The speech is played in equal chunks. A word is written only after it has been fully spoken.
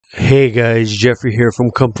Hey guys, Jeffrey here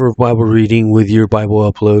from Comfort Bible Reading with your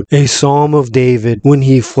Bible upload. A Psalm of David when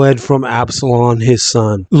he fled from Absalom his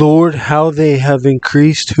son. Lord, how they have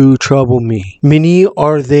increased who trouble me. Many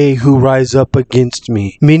are they who rise up against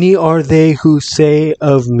me. Many are they who say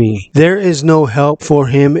of me, there is no help for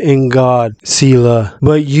him in God, Selah.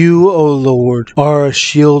 But you, O Lord, are a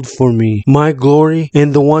shield for me, my glory,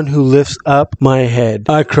 and the one who lifts up my head.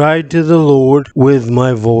 I cried to the Lord with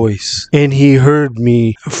my voice, and he heard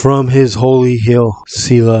me from his holy hill,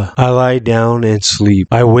 Selah. I lie down and sleep.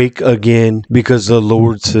 I wake again because the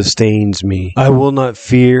Lord sustains me. I will not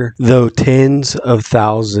fear though tens of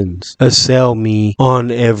thousands assail me on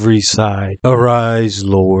every side. Arise,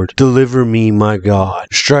 Lord. Deliver me, my God.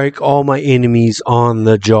 Strike all my enemies on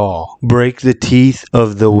the jaw. Break the teeth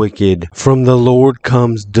of the wicked. From the Lord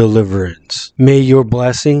comes deliverance. May your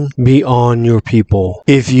blessing be on your people.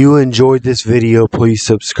 If you enjoyed this video, please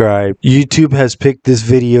subscribe. YouTube has picked this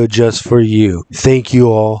video just for you. Thank you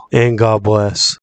all, and God bless.